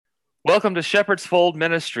Welcome to Shepherd's Fold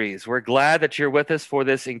Ministries. We're glad that you're with us for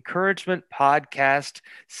this encouragement podcast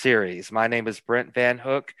series. My name is Brent Van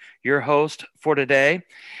Hook, your host for today.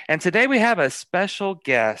 And today we have a special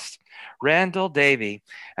guest, Randall Davey.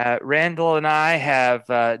 Randall and I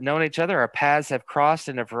have known each other. Our paths have crossed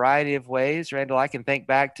in a variety of ways. Randall, I can think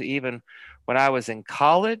back to even when I was in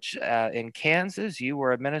college in Kansas. You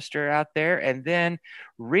were a minister out there. And then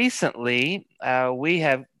recently,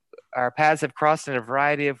 our paths have crossed in a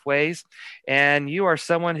variety of ways, and you are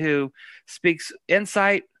someone who speaks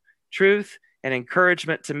insight, truth, and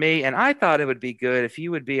encouragement to me. And I thought it would be good if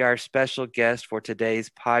you would be our special guest for today's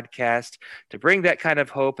podcast to bring that kind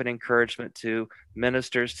of hope and encouragement to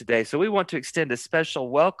ministers today. So we want to extend a special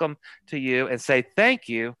welcome to you and say thank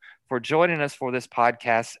you for joining us for this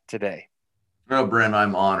podcast today. Well, Brent,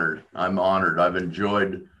 I'm honored. I've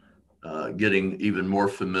enjoyed getting even more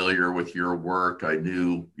familiar with your work. I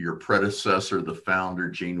knew your predecessor, the founder,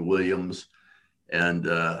 Gene Williams, and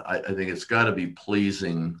I think it's got to be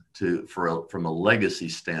pleasing from a legacy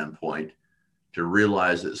standpoint to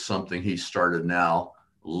realize that something he started now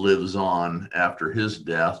lives on after his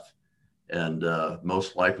death, and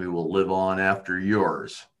most likely will live on after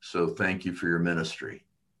yours. So thank you for your ministry.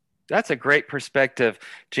 That's a great perspective.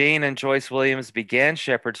 Gene and Joyce Williams began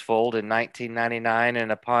Shepherd's Fold in 1999,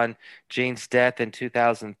 and upon Gene's death in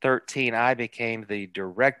 2013, I became the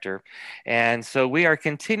director. And so we are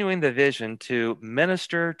continuing the vision to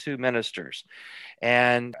minister to ministers.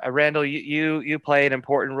 And Randall, you play an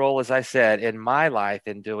important role, as I said, in my life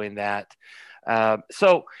in doing that.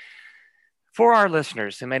 So for our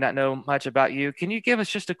listeners who may not know much about you, can you give us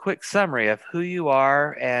just a quick summary of who you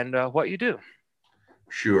are and what you do?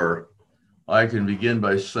 Sure. I can begin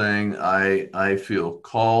by saying I feel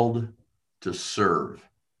called to serve.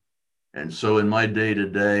 And so in my day to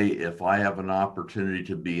day, if I have an opportunity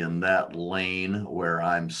to be in that lane where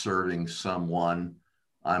I'm serving someone,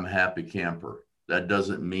 I'm a happy camper. That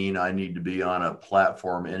doesn't mean I need to be on a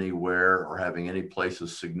platform anywhere or having any place of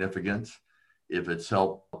significance. If it's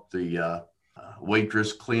help the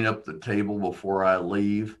waitress clean up the table before I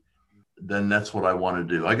leave, then that's what I want to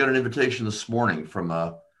do. I got an invitation this morning from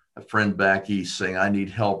a friend back east saying, I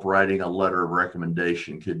need help writing a letter of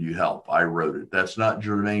recommendation. Could you help? I wrote it. That's not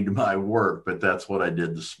germane to my work, but that's what I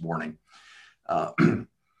did this morning. For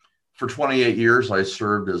 28 years, I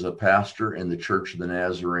served as a pastor in the Church of the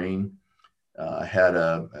Nazarene. Had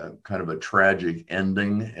a kind of a tragic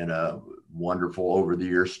ending and a wonderful over the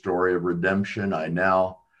years story of redemption. I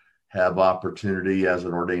now have opportunity as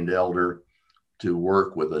an ordained elder to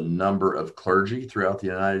work with a number of clergy throughout the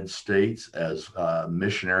United States as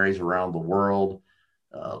missionaries around the world,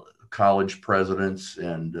 college presidents,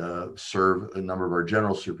 and serve a number of our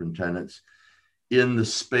general superintendents in the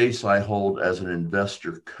space I hold as an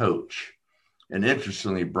investor coach. And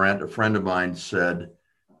interestingly, Brent, a friend of mine said,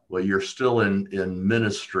 well, you're still in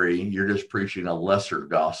ministry. You're just preaching a lesser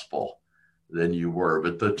gospel than you were.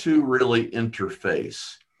 But the two really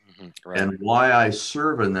interface. Right. And why I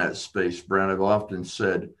serve in that space, Brent, I've often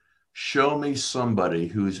said, show me somebody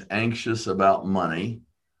who's anxious about money,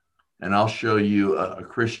 and I'll show you a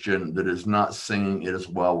Christian that is not singing it as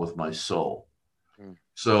well with my soul.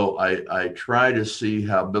 So I try to see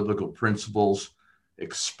how biblical principles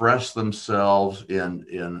express themselves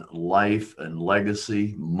in life and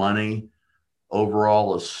legacy, money,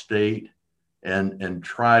 overall estate, and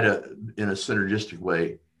try to, in a synergistic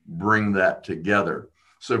way, bring that together.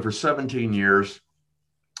 So for 17 years,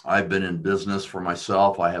 I've been in business for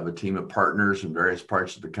myself. I have a team of partners in various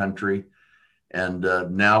parts of the country. And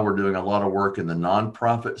now we're doing a lot of work in the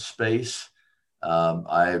nonprofit space.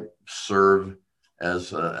 I serve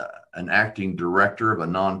as an acting director of a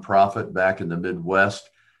nonprofit back in the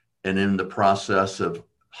Midwest, and in the process of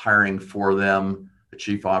hiring for them a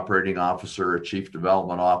chief operating officer, a chief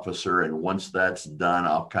development officer. And once that's done,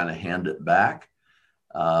 I'll kind of hand it back.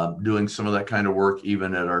 Doing some of that kind of work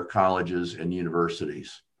even at our colleges and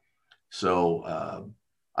universities. So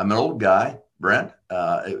I'm an old guy, Brent.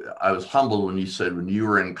 I was humbled when you said when you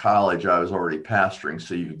were in college, I was already pastoring.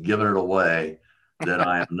 So you've given it away that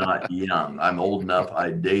I am not young. I'm old enough.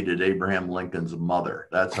 I dated Abraham Lincoln's mother.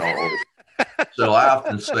 That's how old. So I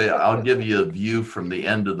often say, I'll give you a view from the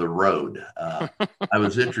end of the road. I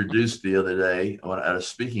was introduced the other day at a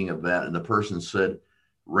speaking event, and the person said,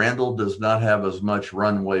 Randall does not have as much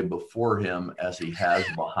runway before him as he has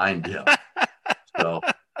behind him. So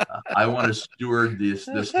I want to steward this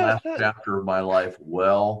last chapter of my life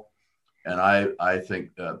well. And I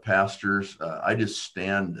think pastors, I just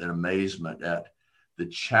stand in amazement at the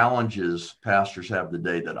challenges pastors have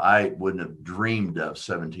today that I wouldn't have dreamed of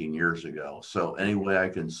 17 years ago. So any way I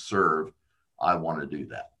can serve, I want to do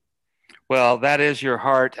that. Well, that is your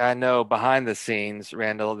heart, I know, behind the scenes,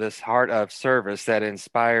 Randall, this heart of service that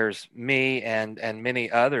inspires me and many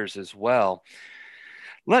others as well.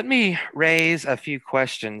 Let me raise a few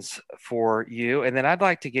questions for you, and then I'd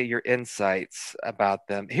like to get your insights about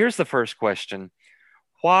them. Here's the first question.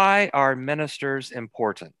 Why are ministers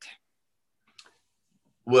important?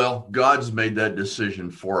 Well, God's made that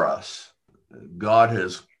decision for us. God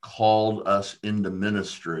has called us into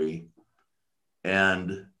ministry,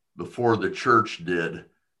 and before the church did,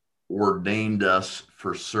 ordained us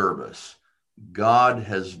for service. God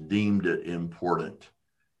has deemed it important.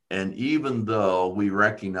 And even though we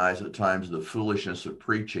recognize at times the foolishness of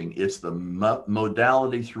preaching, it's the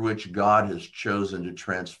modality through which God has chosen to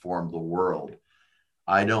transform the world.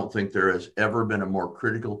 I don't think there has ever been a more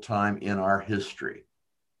critical time in our history.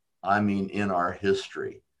 I mean, in our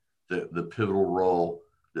history, the pivotal role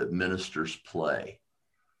that ministers play.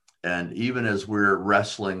 And even as we're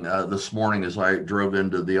wrestling this morning, as I drove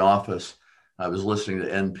into the office, I was listening to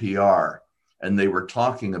NPR, and they were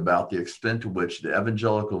talking about the extent to which the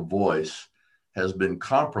evangelical voice has been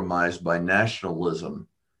compromised by nationalism.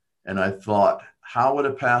 And I thought, how would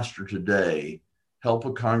a pastor today help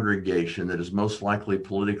a congregation that is most likely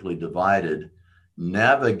politically divided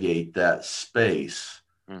navigate that space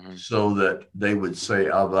so that they would say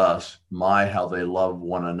of us, my, how they love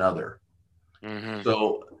one another?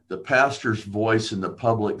 So the pastor's voice in the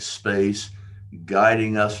public space,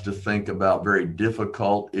 guiding us to think about very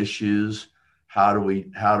difficult issues. How do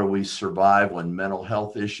we survive when mental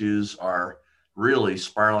health issues are really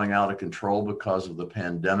spiraling out of control because of the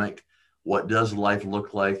pandemic? What does life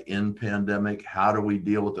look like in pandemic? How do we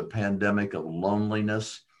deal with the pandemic of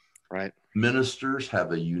loneliness? Right. Ministers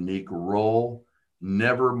have a unique role,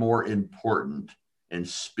 never more important in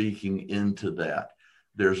speaking into that.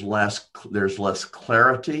 There's less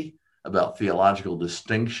clarity about theological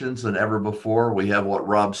distinctions than ever before. We have what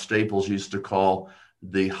Rob Staples used to call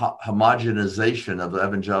the homogenization of the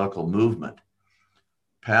evangelical movement.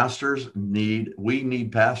 We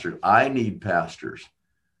need pastors. I need pastors.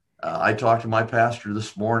 I talked to my pastor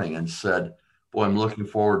this morning and said, boy, I'm looking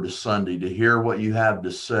forward to Sunday to hear what you have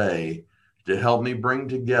to say to help me bring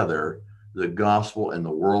together the gospel and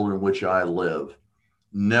the world in which I live.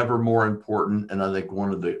 Never more important, and I think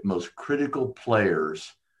one of the most critical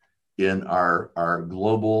players in our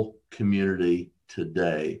global community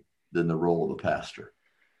today than the role of the pastor.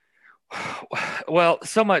 Well,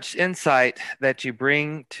 so much insight that you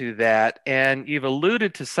bring to that, and you've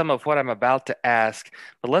alluded to some of what I'm about to ask,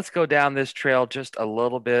 but let's go down this trail just a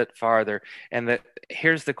little bit farther. And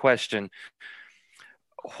here's the question.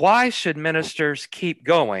 Why should ministers keep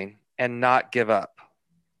going and not give up?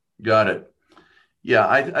 Got it. Yeah,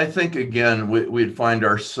 I think, again, we'd find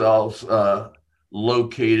ourselves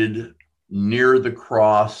located near the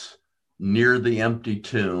cross, near the empty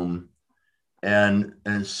tomb, and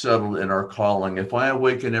settled in our calling. If I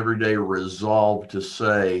awaken every day resolved to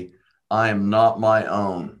say, I am not my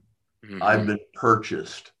own, I've been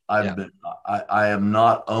purchased, I am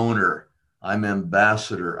not owner, I'm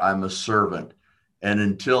ambassador, I'm a servant. And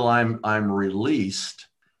until I'm released,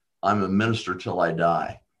 I'm a minister till I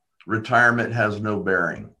die. Retirement has no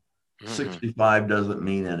bearing. 65 doesn't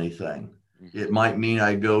mean anything. It might mean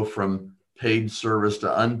I go from paid service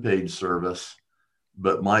to unpaid service,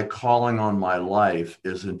 but my calling on my life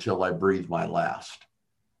is until I breathe my last.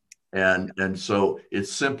 And so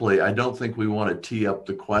it's simply, I don't think we want to tee up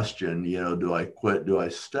the question, do I quit? Do I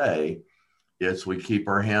stay? It's we keep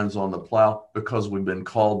our hands on the plow because we've been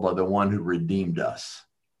called by the one who redeemed us.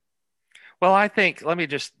 Well, I think, let me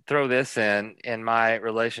just throw this in my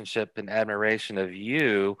relationship and admiration of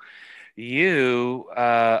you. You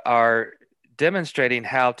are demonstrating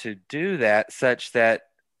how to do that such that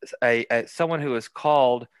someone who is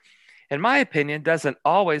called, in my opinion, doesn't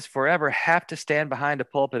always forever have to stand behind a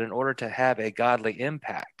pulpit in order to have a godly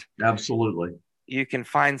impact. Absolutely. You can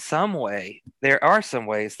find some way. There are some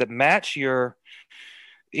ways that match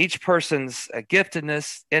each person's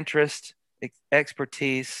giftedness, interest,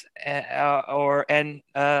 expertise, and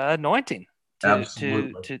anointing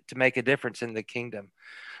to make a difference in the kingdom.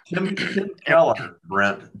 Tim Keller,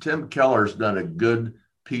 Brent. Tim Keller's done a good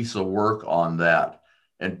piece of work on that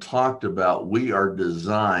and talked about we are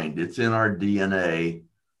designed, it's in our DNA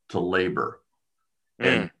to labor.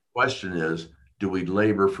 And the question is, do we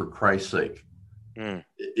labor for Christ's sake?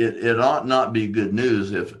 It ought not be good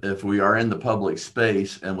news if we are in the public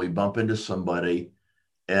space and we bump into somebody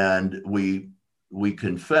and we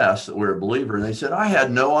confess that we're a believer and they said, I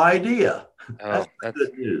had no idea. That's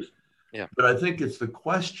good news. Yeah. But I think it's the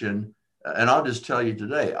question, and I'll just tell you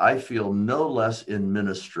today, I feel no less in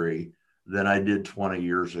ministry than I did 20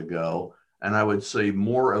 years ago. And I would say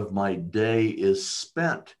more of my day is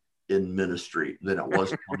spent in ministry than it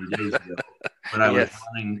was 20 days ago Yes.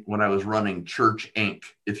 when I was running Church Inc.,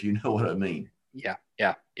 if you know what I mean. Yeah.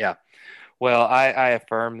 Yeah. Yeah. Well, I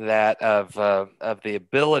affirm that of the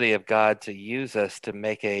ability of God to use us to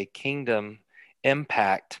make a kingdom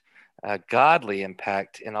impact, a godly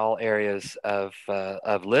impact in all areas of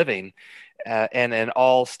living, and in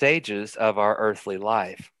all stages of our earthly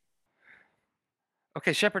life.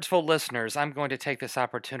 Okay, Shepherd's Fold listeners, I'm going to take this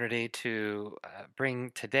opportunity to bring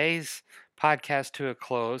today's podcast to a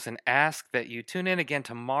close and ask that you tune in again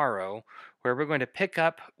tomorrow, where we're going to pick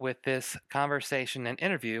up with this conversation and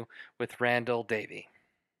interview with Randall Davey.